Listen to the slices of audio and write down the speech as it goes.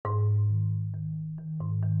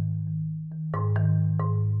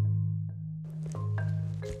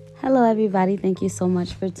Hello, everybody. Thank you so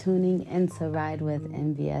much for tuning in to Ride with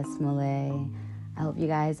MVS Malay. I hope you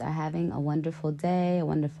guys are having a wonderful day, a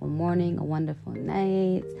wonderful morning, a wonderful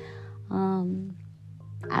night. I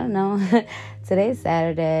don't know. Today's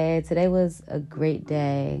Saturday. Today was a great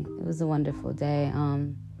day. It was a wonderful day.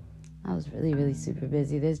 I was really, really super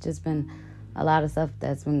busy. There's just been a lot of stuff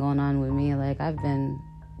that's been going on with me. Like, I've been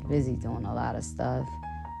busy doing a lot of stuff,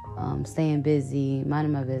 staying busy,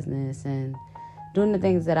 minding my business, and doing the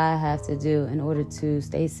things that I have to do in order to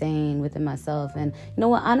stay sane within myself. And you know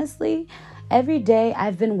what? Honestly, every day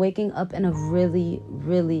I've been waking up in a really,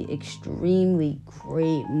 really extremely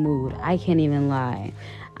great mood. I can't even lie.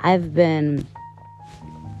 I've been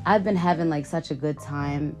having like such a good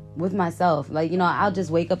time with myself. Like, I'll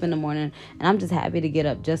just wake up in the morning and I'm just happy to get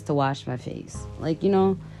up just to wash my face. Like,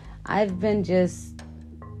 I've been just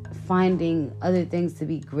finding other things to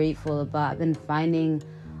be grateful about. I've been finding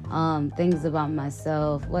things about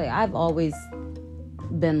myself. Like, I've always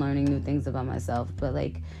been learning new things about myself, but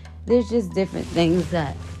like, there's just different things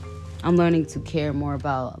that I'm learning to care more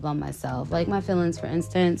about myself, like my feelings, for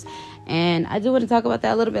instance. And I do want to talk about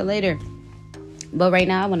that a little bit later, but right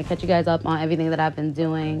now I want to catch you guys up on everything that I've been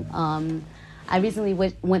doing. I recently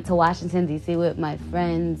went to Washington, D.C. with my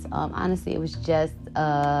friends. Honestly, it was just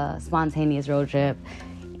a spontaneous road trip,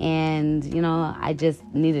 and I just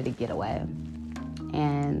needed to get away.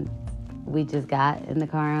 And we just got in the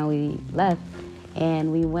car and we left,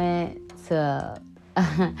 and we went to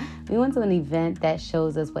an event that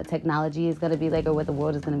shows us what technology is going to be like, or what the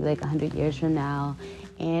world is going to be like 100 years from now.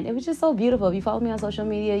 And it was just so beautiful. If you follow me on social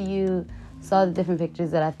media, you saw the different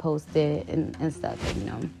pictures that I've posted and stuff.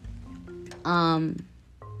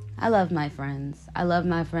 I love my friends.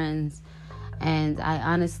 And I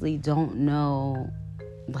honestly don't know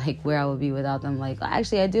like where I would be without them. Like,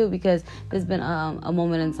 actually I do, because there's been a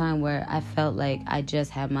moment in time where I felt like I just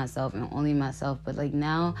had myself and only myself, but like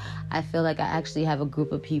now I feel like I actually have a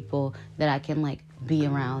group of people that I can like be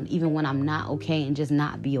around even when I'm not okay and just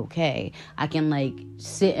not be okay. I can like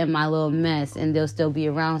sit in my little mess and they'll still be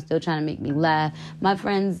around, still trying to make me laugh. My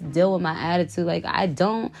friends deal with my attitude. Like,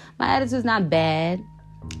 my attitude's not bad,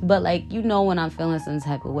 but like, when I'm feeling some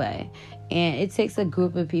type of way. And it takes a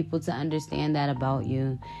group of people to understand that about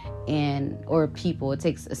you, or people. It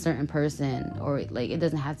takes a certain person, or like, it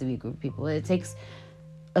doesn't have to be a group of people. It takes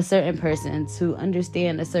a certain person to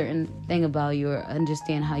understand a certain thing about you, or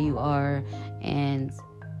understand how you are, and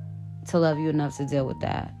to love you enough to deal with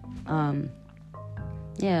that.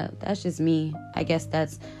 Yeah, that's just me. I guess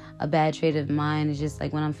that's a bad trait of mine. It's just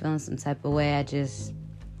like when I'm feeling some type of way, I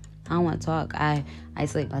don't want to talk. I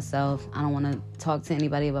isolate myself. I don't want to talk to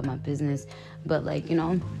anybody about my business. But like,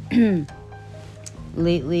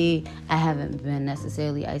 lately I haven't been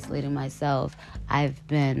necessarily isolating myself. I've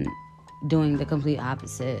been doing the complete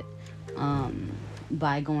opposite,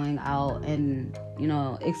 by going out and,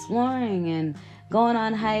 exploring and going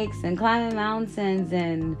on hikes and climbing mountains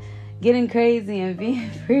and getting crazy and being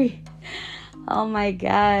free. Oh my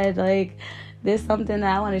God. Like, there's something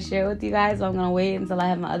that I want to share with you guys, so I'm going to wait until I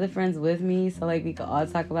have my other friends with me so like we can all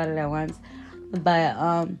talk about it at once. But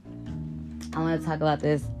I want to talk about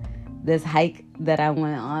this hike that I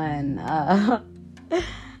went on.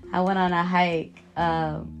 I went on a hike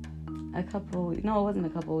it wasn't a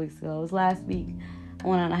couple weeks ago. It was last week. I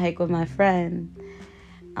went on a hike with my friend.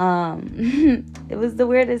 It was the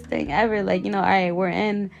weirdest thing ever. Like, all right, we're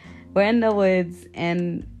in the woods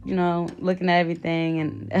and, looking at everything,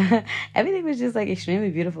 and everything was just like extremely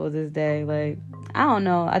beautiful this day. Like, I don't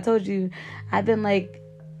know. I told you, I've been like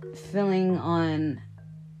feeling on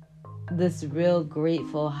this real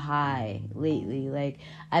grateful high lately. Like,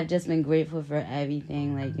 I've just been grateful for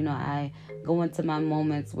everything. Like, I go into my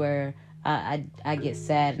moments where I get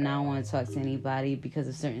sad and I don't want to talk to anybody because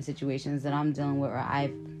of certain situations that I'm dealing with or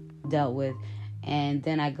I've dealt with. And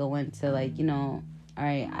then I go into like, all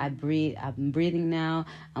right, I'm breathing now.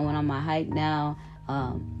 I went on my hike now.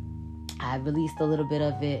 I released a little bit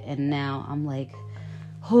of it, and now I'm like,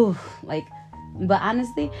 whew, like, but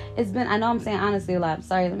honestly, I know I'm saying honestly a lot. I'm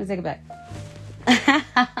sorry, let me take it back.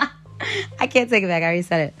 I can't take it back. I already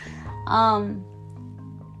said it.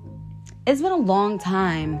 It's been a long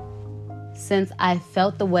time since I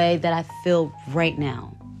felt the way that I feel right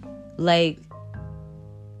now. Like,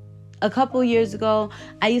 a couple years ago,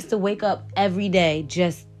 I used to wake up every day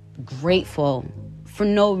just grateful for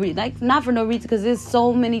no reason. Like, not for no reason, because there's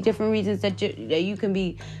so many different reasons that you can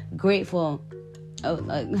be grateful. Oh,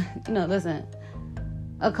 like, listen.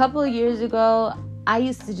 A couple of years ago, I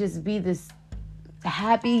used to just be this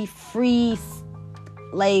happy, free,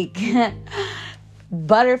 like,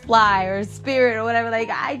 butterfly or spirit or whatever. Like,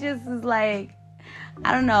 I just was like,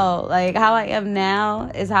 I don't know, like, how I am now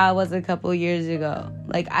is how I was a couple years ago.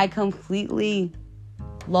 Like, I completely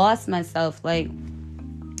lost myself. Like,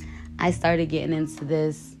 I started getting into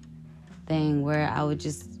this thing where I would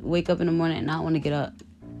just wake up in the morning and not want to get up.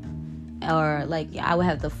 Or, like, I would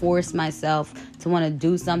have to force myself to want to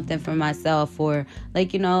do something for myself. Or,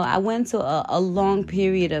 like, I went to a long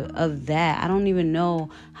period of that. I don't even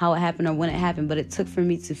know how it happened or when it happened, but it took for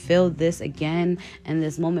me to feel this again in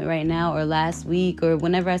this moment right now, or last week, or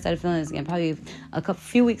whenever I started feeling this again. Probably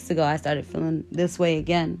few weeks ago, I started feeling this way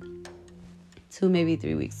again. 2, maybe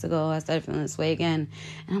 3 weeks ago, I started feeling this way again.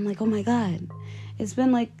 And I'm like, oh my God, it's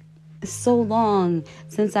been like so long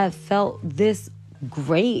since I felt this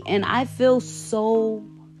great, and I feel so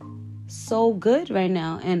good right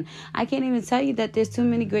now. And I can't even tell you that there's too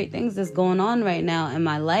many great things that's going on right now in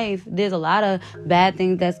my life. There's a lot of bad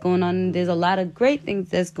things that's going on, and there's a lot of great things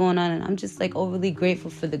that's going on, and I'm just like overly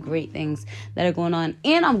grateful for the great things that are going on.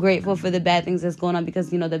 And I'm grateful for the bad things that's going on,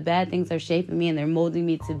 because the bad things are shaping me and they're molding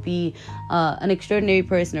me to be an extraordinary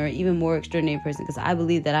person, or even more extraordinary person, because I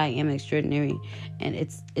believe that I am extraordinary. And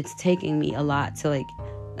it's taking me a lot to like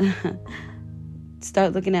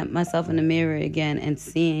start looking at myself in the mirror again and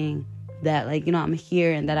seeing that, like, I'm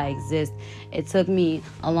here and that I exist. It took me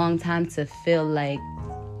a long time to feel like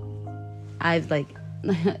I've, like,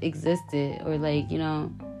 existed, or, like,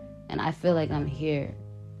 and I feel like I'm here.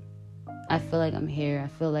 I feel like I'm here. I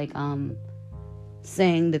feel like I'm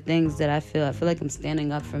saying the things that I feel. I feel like I'm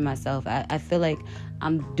standing up for myself. I feel like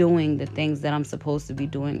I'm doing the things that I'm supposed to be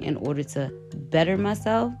doing in order to better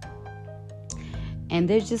myself. And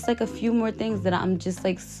there's just like a few more things that I'm just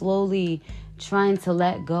like slowly trying to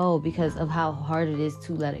let go, because of how hard it is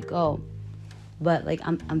to let it go. But like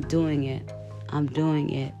I'm doing it. I'm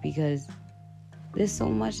doing it because there's so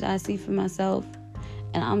much that I see for myself,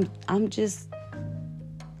 and I'm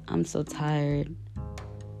so tired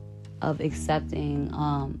of accepting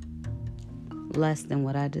less than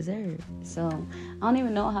what I deserve. So I don't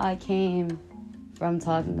even know how I came from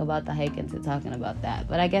talking about the hike into talking about that,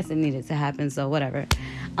 but I guess it needed to happen, so whatever.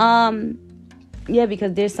 Yeah,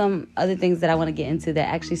 because there's some other things that I want to get into that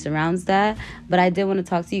actually surrounds that, but I did want to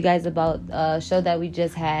talk to you guys about a show that we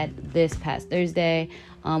just had this past Thursday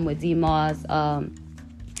with D Moss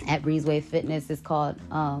at Breezeway Fitness. It's called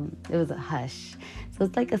it was a Hush. So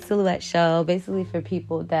it's like a silhouette show, basically for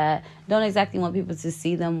people that don't exactly want people to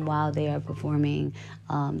see them while they are performing.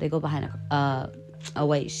 They go behind a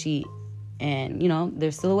white sheet, and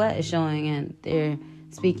their silhouette is showing and they're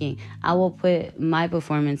speaking. I will put my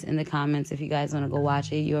performance in the comments if you guys want to go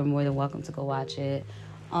watch it. You are more than welcome to go watch it.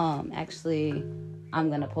 Actually, I'm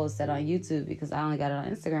gonna post that on YouTube because I only got it on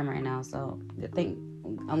Instagram right now, so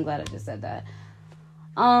I'm glad I just said that.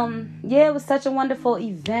 Yeah, it was such a wonderful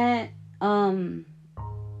event. The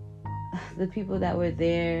people that were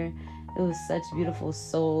there, it was such beautiful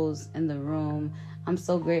souls in the room. I'm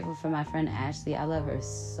so grateful for my friend Ashley. I love her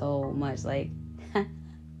so much. Like,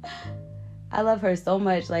 I love her so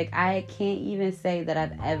much. Like, I can't even say that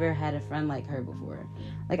I've ever had a friend like her before.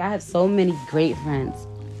 Like, I have so many great friends.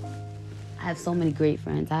 I have so many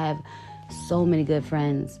so many good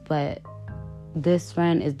friends. But this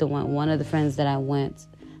friend is one of the friends that I went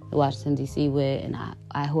to Washington, D.C. with, and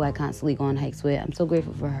who I constantly go on hikes with. I'm so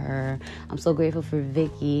grateful for her. I'm so grateful for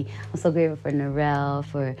Vicky. I'm so grateful for Narelle,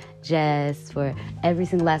 for Jess, for every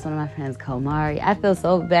single last one of my friends, Komari. I feel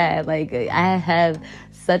so bad. Like, I have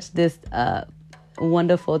such this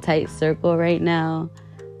wonderful tight circle right now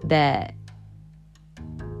that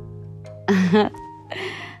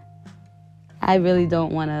I really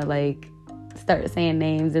don't want to like start saying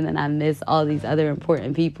names and then I miss all these other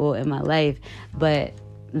important people in my life. But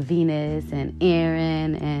Venus and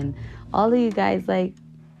Aaron and all of you guys, like,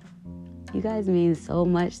 you guys mean so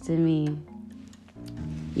much to me.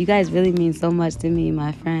 You guys really mean so much to me.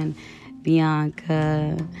 My friend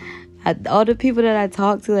Bianca, all the people that I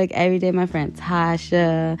talk to like every day, my friend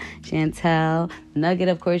Tasha, Chantel, Nugget,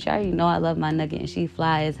 of course, you already know I love my Nugget, and she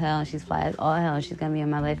fly as hell, and she's fly as all hell, and she's gonna be in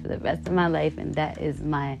my life for the rest of my life, and that is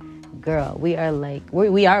my girl. We are like,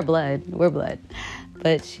 we are blood, we're blood,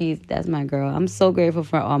 but that's my girl. I'm so grateful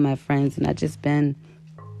for all my friends, and I've just been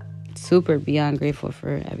super beyond grateful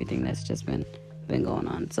for everything that's just been going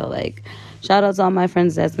on. So like, shout out to all my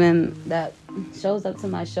friends that shows up to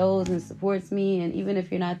my shows and supports me. And even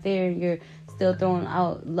if you're not there, you're still throwing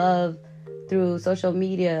out love through social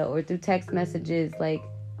media or through text messages. Like,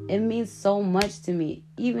 it means so much to me.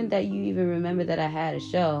 Even that you even remember that I had a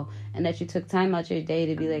show and that you took time out your day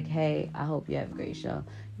to be like, hey, I hope you have a great show.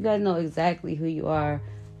 You guys know exactly who you are.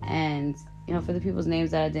 And for the people's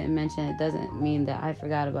names that I didn't mention, it doesn't mean that I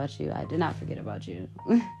forgot about you. I did not forget about you.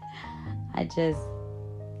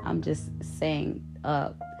 I'm just saying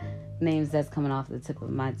names that's coming off the tip of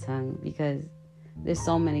my tongue, because there's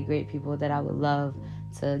so many great people that I would love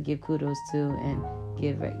to give kudos to and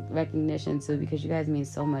give recognition to, because you guys mean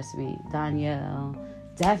so much to me. Danielle,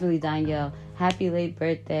 definitely Danielle, happy late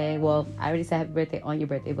birthday. Well, I already said happy birthday on your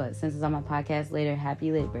birthday, but since it's on my podcast later,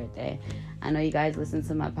 happy late birthday. I know you guys listen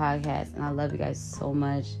to my podcast, and I love you guys so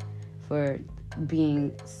much for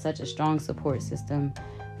being such a strong support system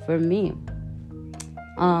for me.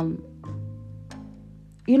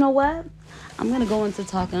 You know what? I'm going to go into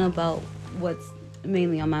talking about what's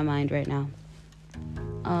mainly on my mind right now.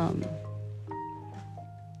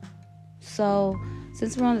 So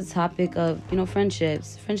since we're on the topic of,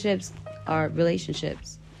 friendships are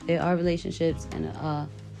relationships. They are relationships in a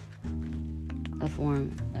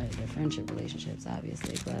form. They're friendship relationships,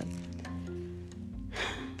 obviously, but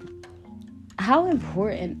how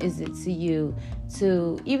important is it to you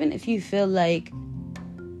to, even if you feel like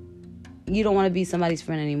you don't want to be somebody's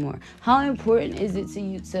friend anymore, how important is it to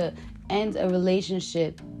you to end a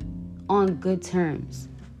relationship on good terms?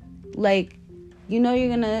 Like, you're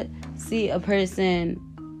going to see a person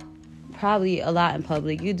probably a lot in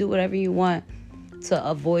public. You do whatever you want to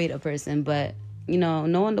avoid a person, but,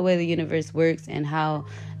 knowing the way the universe works and how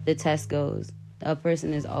the test goes, a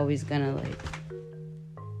person is always going to,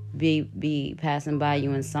 be passing by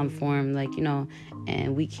you in some form,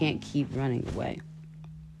 and we can't keep running away.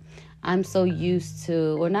 I'm so used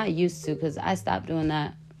to, or not used to, because I stopped doing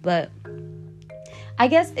that, but I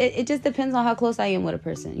guess it just depends on how close I am with a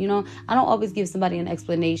person. I don't always give somebody an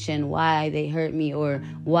explanation why they hurt me or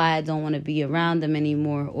why I don't want to be around them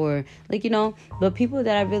anymore, or but people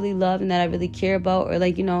that I really love and that I really care about, or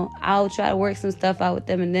I'll try to work some stuff out with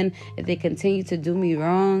them, and then if they continue to do me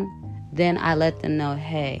wrong, then I let them know,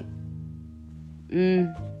 hey,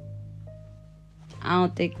 I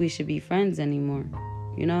don't think we should be friends anymore,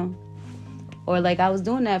 Or I was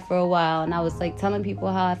doing that for a while, and I was telling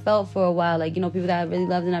people how I felt for a while, people that I really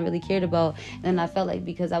loved and I really cared about. And I felt like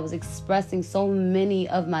because I was expressing so many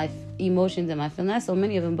of my emotions and my feelings, not so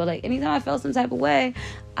many of them, but anytime I felt some type of way,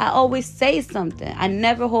 I always say something. I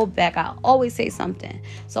never hold back. I always say something.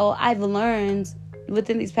 So I've learned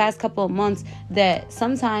within these past couple of months that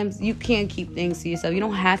sometimes you can't keep things to yourself. You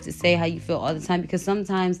don't have to say how you feel all the time, because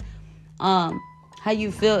sometimes how you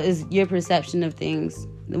feel is your perception of things,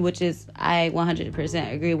 which is, I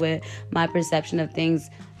 100% agree with. My perception of things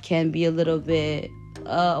can be a little bit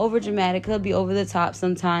over dramatic, could be over the top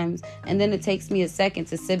sometimes, and then it takes me a second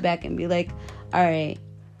to sit back and be like, all right,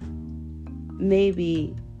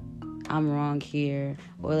 maybe I'm wrong here,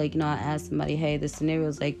 or I ask somebody, hey, the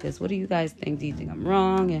scenario's like this, what do you guys think? Do you think I'm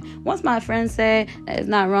wrong? And once my friends say that it's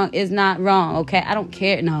not wrong, it's not wrong, okay? I don't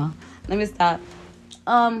care. No, let me stop.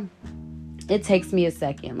 It takes me a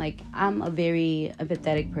second. I'm a very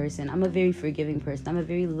empathetic person. I'm a very forgiving person. I'm a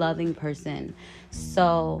very loving person.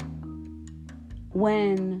 So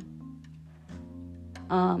when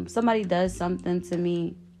somebody does something to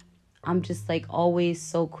me, I'm just always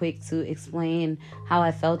so quick to explain how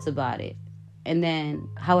I felt about it. And then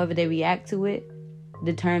however they react to it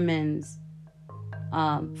determines,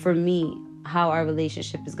 for me, how our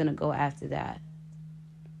relationship is going to go after that,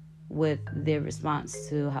 with their response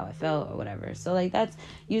to how I felt or whatever. So that's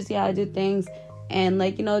usually how I do things. And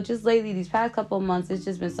just lately, these past couple of months, it's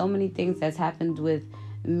just been so many things that's happened with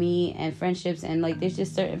me and friendships, and there's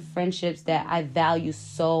just certain friendships that I value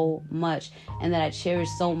so much and that I cherish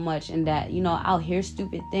so much, and that I'll hear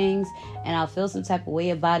stupid things and I'll feel some type of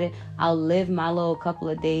way about it. I'll live my little couple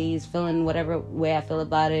of days feeling whatever way I feel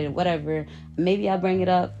about it, whatever. Maybe I'll bring it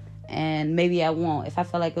up and maybe I won't. If I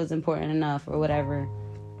feel like it was important enough or whatever,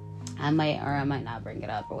 I might or I might not bring it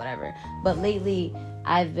up or whatever. But lately,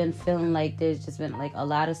 I've been feeling like there's just been a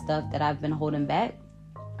lot of stuff that I've been holding back,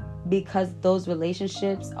 because those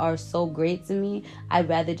relationships are so great to me. I'd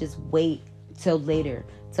rather just wait till later,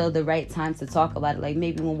 till the right time to talk about it.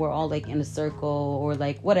 Maybe when we're all in a circle or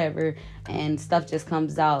whatever, and stuff just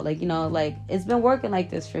comes out. It's been working like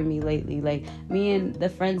this for me lately. Me and the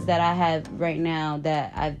friends that I have right now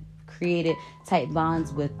that I've created tight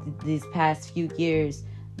bonds with these past few years,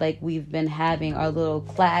 we've been having our little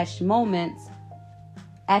clash moments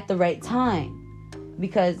at the right time,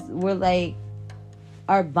 because we're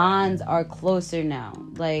our bonds are closer now.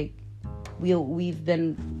 We've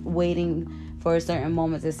been waiting for a certain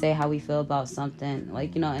moment to say how we feel about something,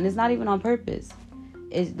 and it's not even on purpose.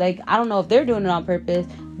 It's I don't know if they're doing it on purpose,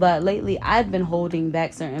 but lately I've been holding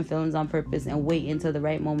back certain feelings on purpose and waiting until the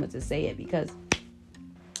right moment to say it, because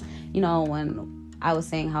when I was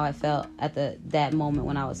saying how I felt at that moment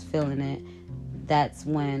when I was feeling it, that's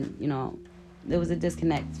when There was a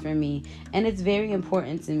disconnect for me. And it's very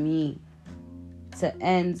important to me to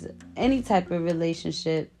end any type of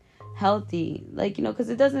relationship healthy. Like, because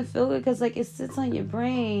it doesn't feel good, because, like, it sits on your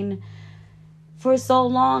brain for so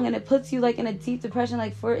long, and it puts you, like, in a deep depression.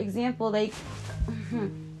 Like, for example, like,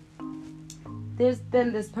 there's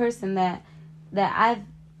been this person that I've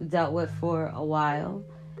dealt with for a while,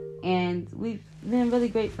 and we've been really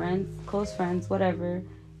great friends, close friends, whatever,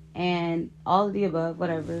 and all of the above,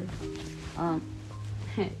 whatever. A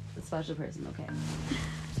special person, okay.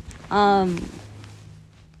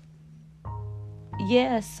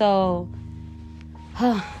 Yeah, so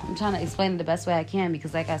I'm trying to explain it the best way I can,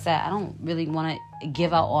 because, like I said, I don't really want to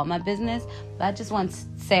give out all my business, but I just want to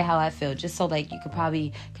say how I feel, just so, like, you could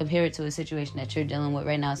probably compare it to a situation that you're dealing with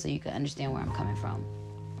right now, so you can understand where I'm coming from.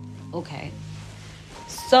 Okay.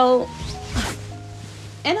 So,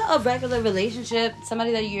 in a regular relationship,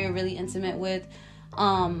 somebody that you're really intimate with,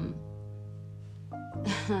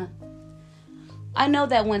 I know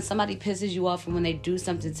that when somebody pisses you off, and when they do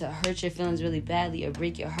something to hurt your feelings really badly or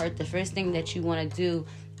break your heart, the first thing that you want to do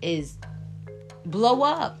is blow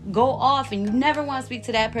up, go off, and you never want to speak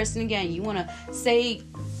to that person again. You want to say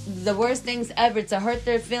the worst things ever to hurt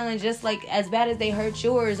their feelings, just like as bad as they hurt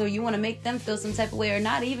yours, or you want to make them feel some type of way, or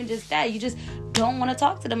not even just that. You just don't want to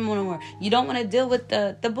talk to them anymore. You don't want to deal with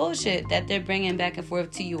the bullshit that they're bringing back and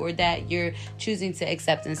forth to you, or that you're choosing to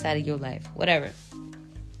accept inside of your life, whatever.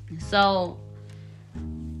 So,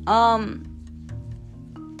 I'm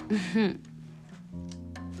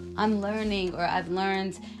learning, or I've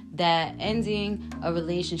learned, that ending a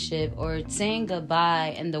relationship or saying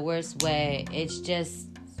goodbye in the worst way, it's just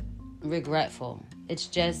regretful. It's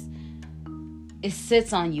just, it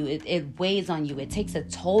sits on you. It weighs on you. It takes a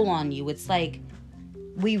toll on you. It's like,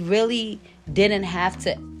 we really didn't have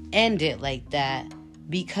to end it like that,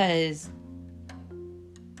 because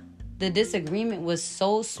the disagreement was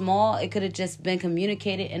so small. It could have just been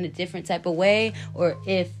communicated in a different type of way. Or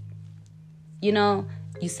if,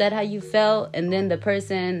 you said how you felt, and then the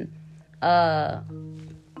person, the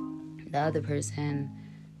other person,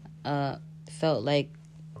 felt like,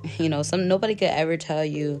 nobody could ever tell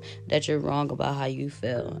you that you're wrong about how you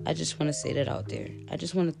feel. I just want to say that out there. I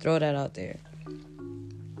just want to throw that out there.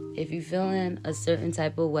 If you're feeling a certain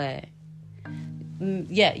type of way,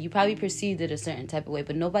 yeah, you probably perceived it a certain type of way,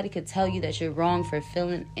 but nobody could tell you that you're wrong for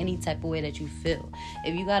feeling any type of way that you feel.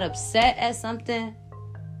 If you got upset at something,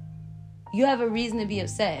 you have a reason to be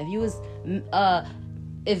upset.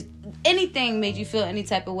 If anything made you feel any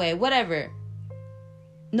type of way, whatever,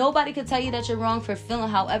 nobody could tell you that you're wrong for feeling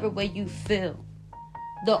however way you feel.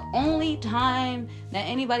 The only time that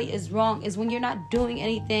anybody is wrong is when you're not doing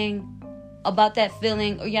anything about that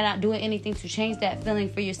feeling, or you're not doing anything to change that feeling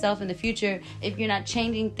for yourself in the future. If you're not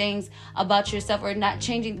changing things about yourself, or not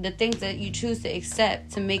changing the things that you choose to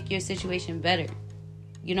accept to make your situation better,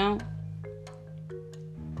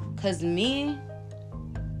 because me,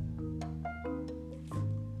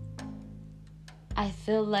 I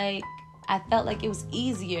felt like it was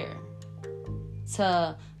easier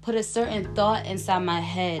to put a certain thought inside my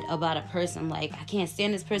head about a person. Like, I can't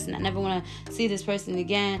stand this person. I never want to see this person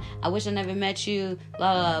again. I wish I never met you.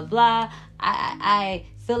 Blah, blah, blah. I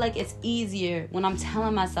feel like it's easier when I'm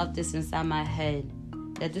telling myself this inside my head,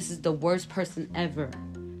 that this is the worst person ever,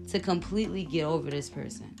 to completely get over this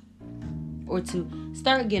person, or to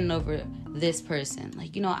start getting over this person.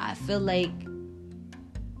 Like, I feel like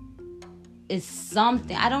it's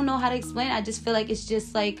something. I don't know how to explain it. I just feel like it's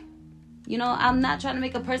just like, I'm not trying to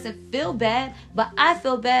make a person feel bad, but I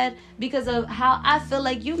feel bad because of how I feel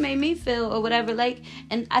like you made me feel, or whatever. Like,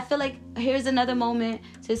 and I feel like here's another moment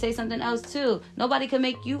to say something else too. Nobody can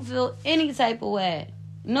make you feel any type of way.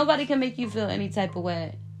 Nobody can make you feel any type of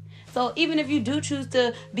way. So even if you do choose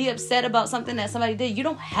to be upset about something that somebody did, you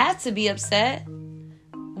don't have to be upset.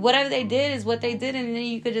 Whatever they did is what they did, and then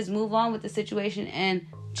you could just move on with the situation and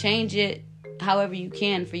change it however you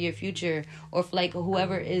can for your future, or for like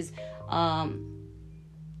whoever is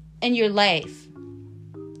in your life.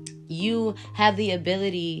 You have the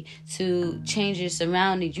ability to change your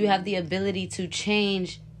surroundings. You have the ability to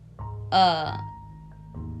change the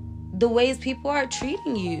ways people are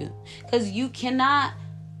treating you, because you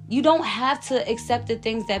don't have to accept the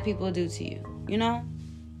things that people do to you.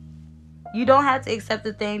 You don't have to accept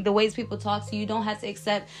the ways people talk to you. You don't have to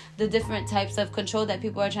accept the different types of control that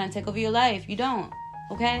people are trying to take over your life. You don't.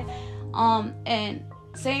 Okay? And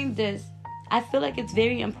saying this, I feel like it's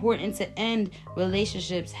very important to end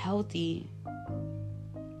relationships healthy,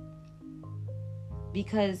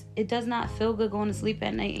 because it does not feel good going to sleep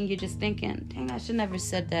at night and you're just thinking, dang, I should never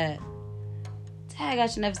said that.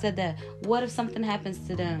 What if something happens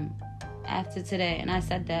to them after today, and I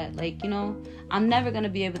said that, like, I'm never going to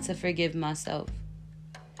be able to forgive myself.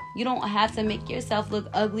 You don't have to make yourself look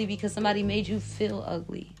ugly because somebody made you feel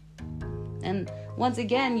ugly. And once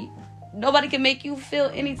again, nobody can make you feel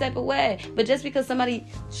any type of way. But just because somebody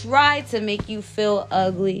tried to make you feel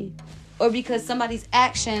ugly, or because somebody's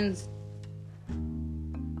actions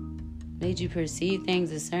made you perceive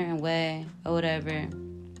things a certain way or whatever,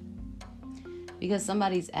 because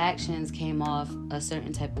somebody's actions came off a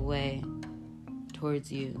certain type of way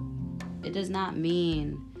towards you, it does not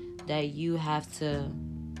mean that you have to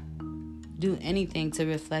do anything to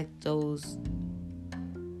reflect those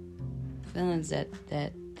feelings that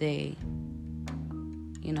they,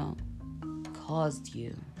 caused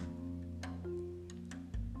you.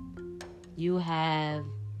 You have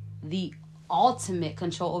the ultimate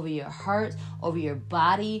control over your heart, over your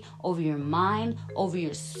body, over your mind, over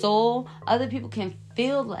your soul. Other people can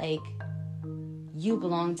feel like you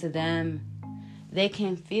belong to them. They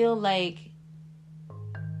can feel like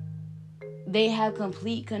they have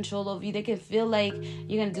complete control over you. They can feel like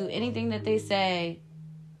you're going to do anything that they say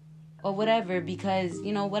or whatever, because,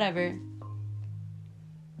 whatever.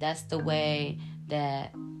 That's the way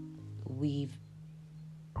that we've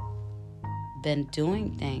been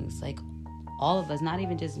doing things. Like, all of us, not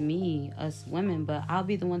even just me, us women, but I'll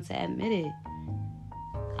be the one to admit it.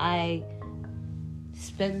 I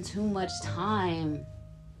spend too much time,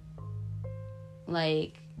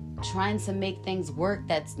 like, trying to make things work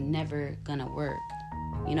that's never gonna work.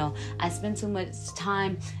 I spend too much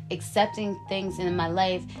time accepting things in my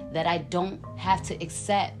life that I don't have to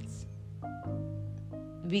accept,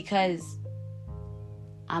 because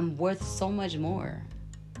I'm worth so much more.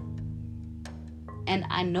 And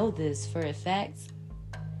I know this for a fact.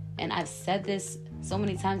 And I've said this so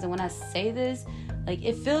many times. And when I say this, like,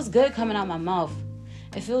 it feels good coming out my mouth.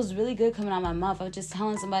 It feels really good coming out my mouth. I was just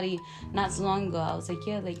telling somebody not so long ago. I was like,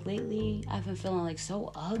 yeah, like, lately I've been feeling like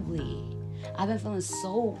so ugly. I've been feeling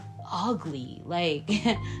so ugly. Like,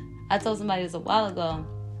 I told somebody this a while ago.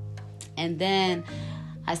 And then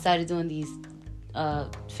I started doing these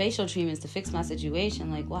facial treatments to fix my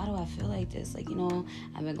situation. Like, why do I feel like this? Like,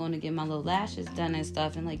 I've been going to get my little lashes done and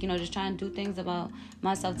stuff, and, like, just trying to do things about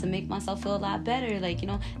myself to make myself feel a lot better. Like,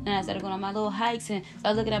 then I started going on my little hikes and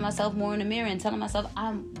started looking at myself more in the mirror and telling myself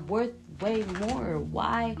I'm worth way more.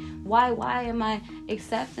 Why am I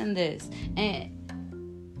accepting this? And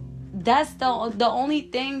that's the only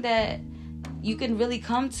thing that you can really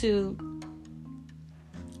come to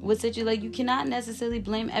with it. Like, you cannot necessarily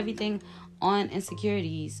blame everything on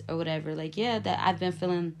insecurities or whatever. Like, yeah, that I've been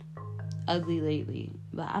feeling ugly lately,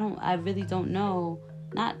 but I really don't know,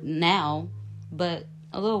 not now, but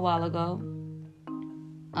a little while ago.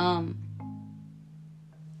 I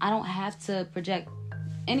don't have to project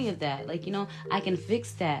any of that. Like, I can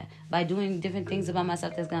fix that by doing different things about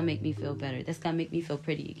myself that's gonna make me feel better, that's gonna make me feel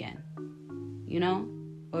pretty again,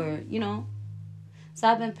 so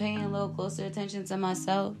I've been paying a little closer attention to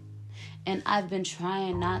myself. And I've been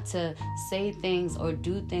trying not to say things or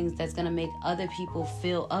do things that's going to make other people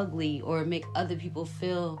feel ugly or make other people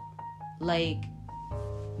feel like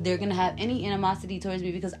they're going to have any animosity towards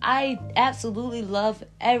me, because I absolutely love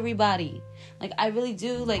everybody. Like, I really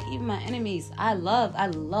do. Like, even my enemies, I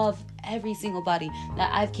love every single body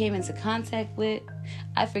that I've came into contact with.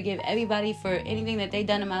 I forgive everybody for anything that they've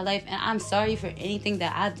done in my life. And I'm sorry for anything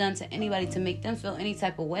that I've done to anybody to make them feel any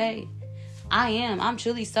type of way. I'm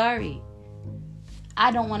truly sorry.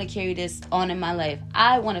 I don't want to carry this on in my life.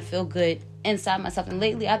 I want to feel good inside myself. And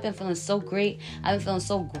lately, I've been feeling so great. I've been feeling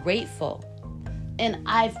so grateful. And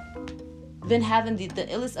I've been having the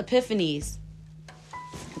illest epiphanies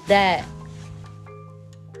that,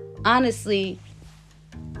 honestly,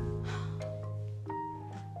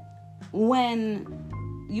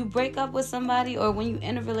 when you break up with somebody or when you're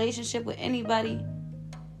in a relationship with anybody,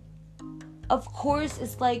 of course,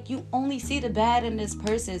 it's like you only see the bad in this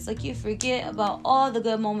person. It's like you forget about all the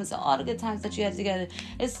good moments and all the good times that you had together.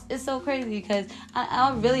 It's so crazy, because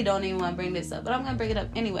I really don't even want to bring this up, but I'm going to bring it up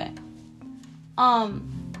anyway.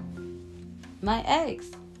 My ex,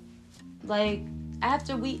 like,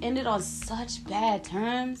 after we ended on such bad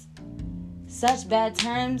terms,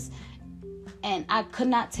 and I could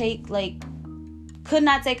not take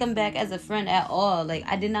him back as a friend at all. Like,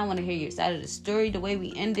 I did not want to hear your side of the story. The way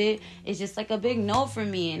we ended, it's just like a big no for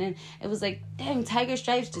me. And then it was like, dang, tiger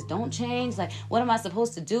stripes just don't change. Like, what am I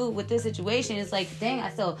supposed to do with this situation? It's like, dang,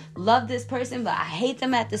 I still love this person, but I hate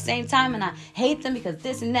them at the same time. And I hate them because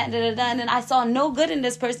this and that, and then I saw no good in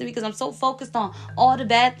this person because I'm so focused on all the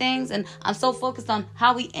bad things. And I'm so focused on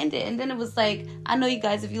how we ended. And then it was like, I know you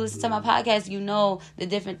guys, if you listen to my podcast, you know the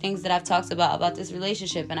different things that I've talked about this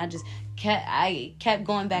relationship. And I just I kept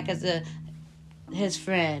going back as his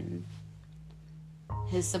friend,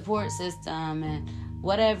 his support system, and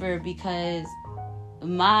whatever, because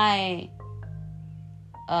my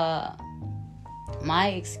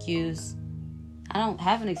excuse, I don't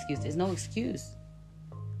have an excuse. There's no excuse.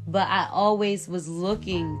 But I always was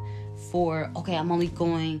looking for, okay, I'm only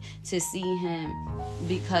going to see him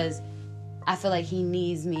because I feel like he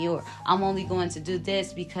needs me, or I'm only going to do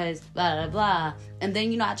this because blah, blah, blah. And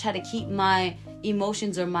then, I try to keep my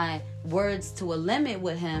emotions or my words to a limit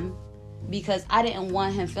with him, because I didn't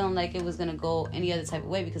want him feeling like it was going to go any other type of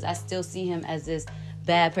way, because I still see him as this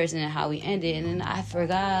bad person and how we ended. And then I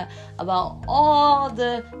forgot about all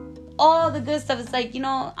the good stuff. It's like,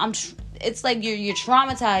 it's like you're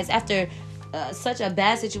traumatized after such a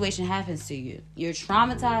bad situation happens to you. You're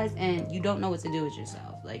traumatized and you don't know what to do with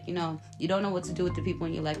yourself. Like, you don't know what to do with the people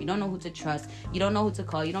in your life. You don't know who to trust. You don't know who to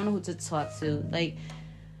call. You don't know who to talk to. Like,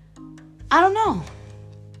 I don't know.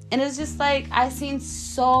 And it's just like, I've seen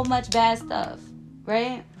so much bad stuff,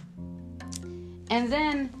 right? And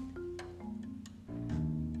then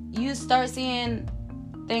you start seeing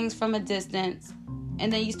things from a distance,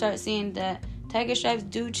 and then you start seeing that tiger stripes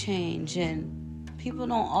do change, and people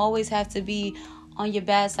don't always have to be on your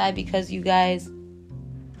bad side because you guys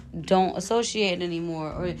don't associate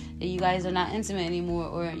anymore, or you guys are not intimate anymore,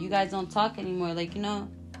 or you guys don't talk anymore. Like,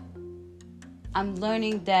 I'm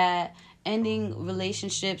learning that ending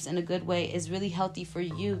relationships in a good way is really healthy for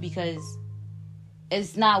you, because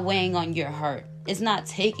it's not weighing on your heart. It's not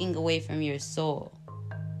taking away from your soul,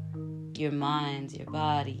 your mind, your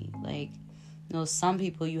body. Like, some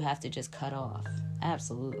people you have to just cut off.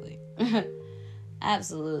 Absolutely.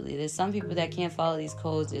 Absolutely. There's some people that can't follow these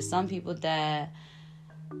codes. There's some people that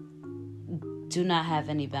do not have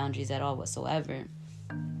any boundaries at all whatsoever.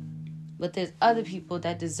 But there's other people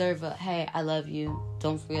that deserve a, hey, I love you.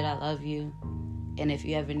 Don't forget I love you. And if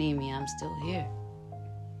you ever need me, I'm still here.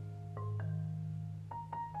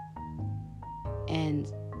 And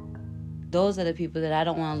those are the people that I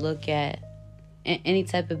don't want to look at in any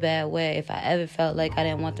type of bad way. If I ever felt like I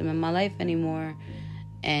didn't want them in my life anymore,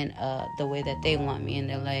 and the way that they want me in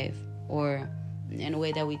their life, or in a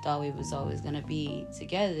way that we thought we was always going to be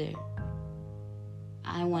together,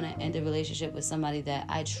 I want to end a relationship with somebody that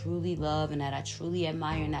I truly love and that I truly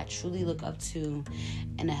admire and I truly look up to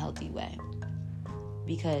in a healthy way.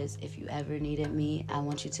 Because if you ever needed me, I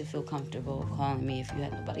want you to feel comfortable calling me if you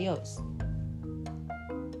had nobody else.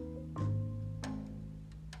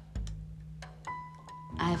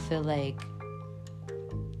 I feel like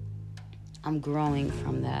I'm growing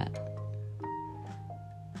from that.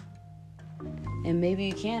 And maybe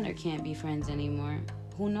you can or can't be friends anymore.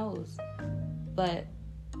 Who knows? But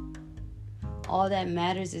all that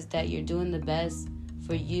matters is that you're doing the best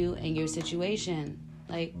for you and your situation.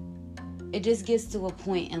 Like, it just gets to a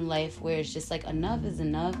point in life where it's just like, enough is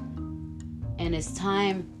enough. And it's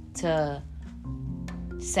time to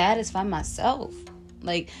satisfy myself.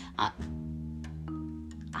 Like,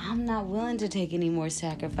 I'm not willing to take any more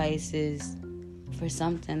sacrifices for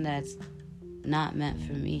something that's not meant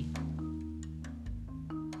for me.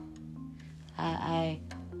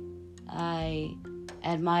 I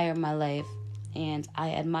admire my life, and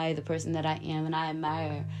I admire the person that I am, and I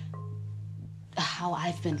admire how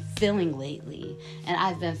I've been feeling lately. And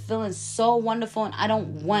I've been feeling so wonderful, and I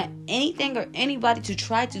don't want anything or anybody to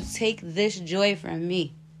try to take this joy from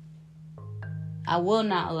me. I will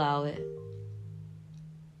not allow it.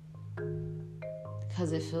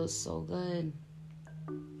 Because it feels so good.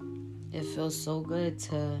 It feels so good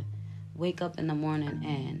to wake up in the morning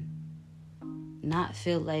and not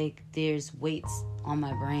feel like there's weights on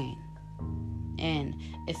my brain. And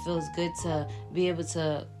it feels good to be able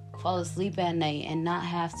to fall asleep at night and not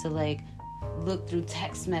have to look through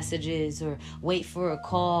text messages or wait for a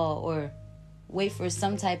call or wait for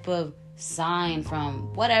some type of sign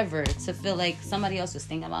from whatever to feel like somebody else is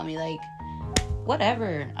thinking about me. Like,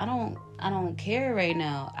 whatever. I don't care right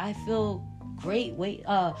now. I feel great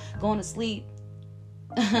going to sleep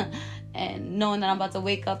and knowing that I'm about to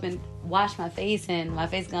wake up and wash my face, and my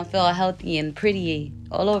face is gonna feel healthy and pretty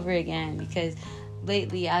all over again. Because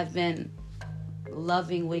lately I've been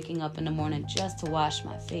loving waking up in the morning just to wash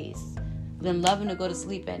my face. I've been loving to go to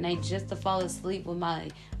sleep at night just to fall asleep with my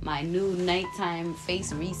new nighttime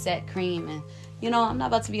face reset cream. And I'm not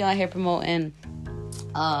about to be on here promoting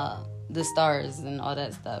the stars and all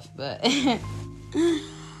that stuff, but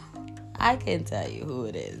I can tell you who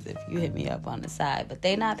it is if you hit me up on the side, but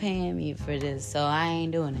they not paying me for this, so I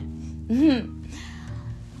ain't doing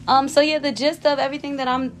it. So yeah, the gist of everything that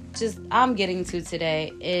I'm getting to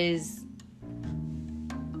today is,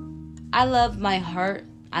 I love my heart.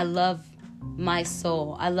 I love my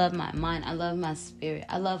soul. I love my mind. I love my spirit.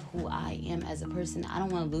 I love who I am as a person. I don't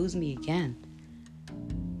want to lose me again.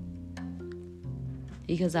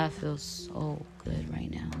 Because I feel so good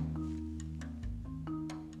right now.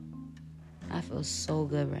 I feel so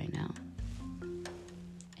good right now.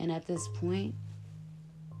 And at this point,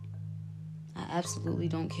 I absolutely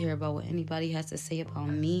don't care about what anybody has to say about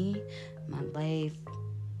me, my life,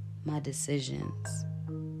 my decisions.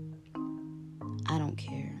 I don't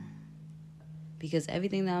care. Because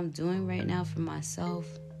everything that I'm doing right now for myself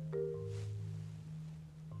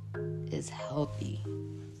is healthy,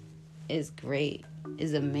 is great,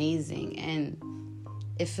 is amazing, and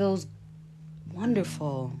it feels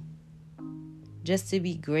wonderful just to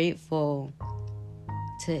be grateful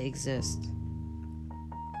to exist.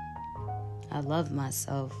 I love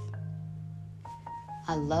myself.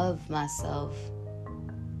 I love myself.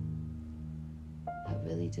 I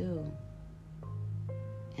really do.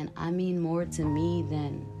 And I mean more to me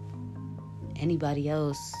than anybody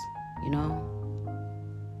else, you know?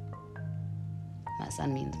 My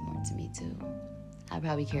son means more to me too. I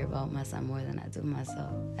probably care about my son more than I do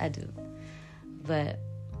myself. I do. But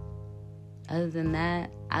other than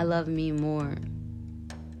that, I love me more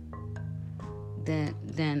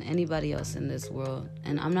than anybody else in this world.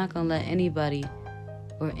 And I'm not going to let anybody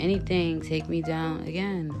or anything take me down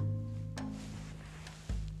again.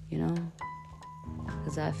 You know?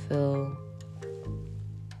 Because I feel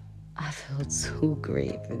too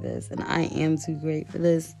great for this. And I am too great for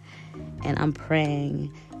this. And I'm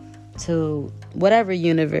praying to whatever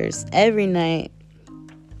universe every night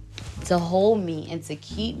to hold me and to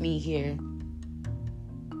keep me here.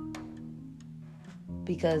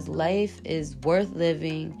 Because life is worth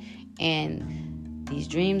living, and these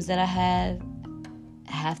dreams that I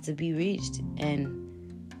have to be reached.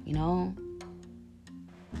 And, you know,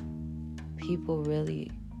 people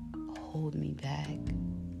really hold me back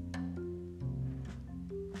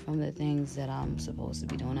from the things that I'm supposed to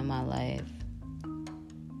be doing in my life.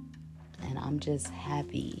 And I'm just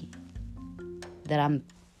happy that I'm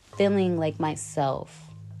feeling like myself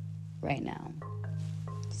right now.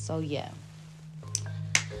 So, yeah.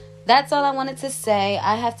 That's all I wanted to say.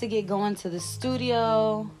 I have to get going to the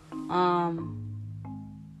studio.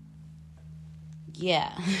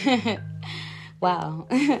 Yeah. Wow.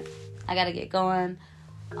 I gotta get going.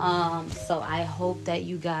 So I hope that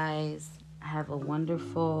you guys have a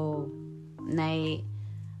wonderful night.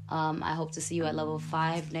 I hope to see you at level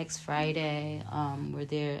 5 next Friday. We're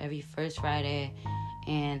there every first Friday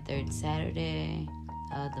and third Saturday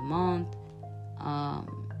of the month.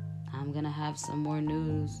 I'm gonna have some more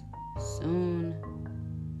news soon.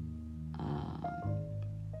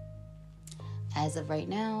 As of right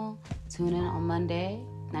now, tune in on Monday,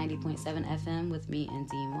 90.7 FM with me and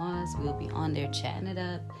D Moss. We'll be on there chatting it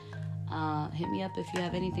up. Hit me up if you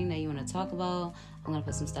have anything that you want to talk about. I'm going to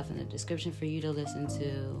put some stuff in the description for you to listen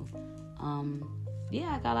to.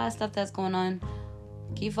 I got a lot of stuff that's going on.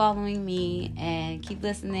 Keep following me and keep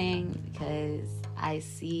listening because I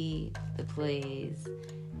see the plays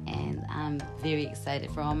and I'm very excited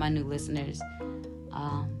for all my new listeners.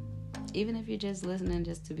 Even if you're just listening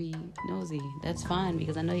just to be nosy, that's fine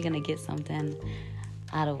because I know you're going to get something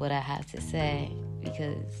out of what I have to say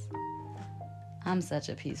because I'm such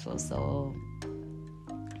a peaceful soul.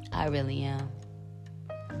 I really am.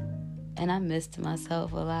 And I missed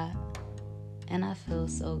myself a lot. And I feel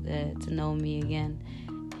so good to know me again.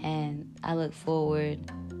 And I look forward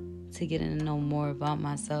to getting to know more about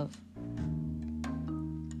myself.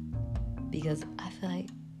 Because I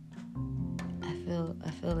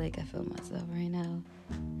feel like I feel myself right now.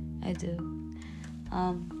 I do.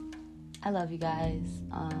 I love you guys.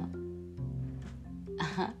 I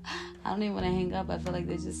don't even want to hang up. I feel like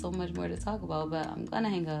there's just so much more to talk about, but I'm gonna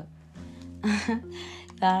hang up.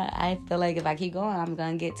 I feel like if I keep going, I'm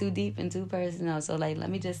gonna get too deep and too personal. So let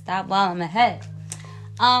me just stop while I'm ahead.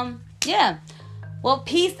 Yeah. Well,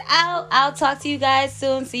 peace out. I'll talk to you guys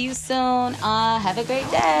soon. See you soon. Have a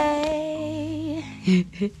great day.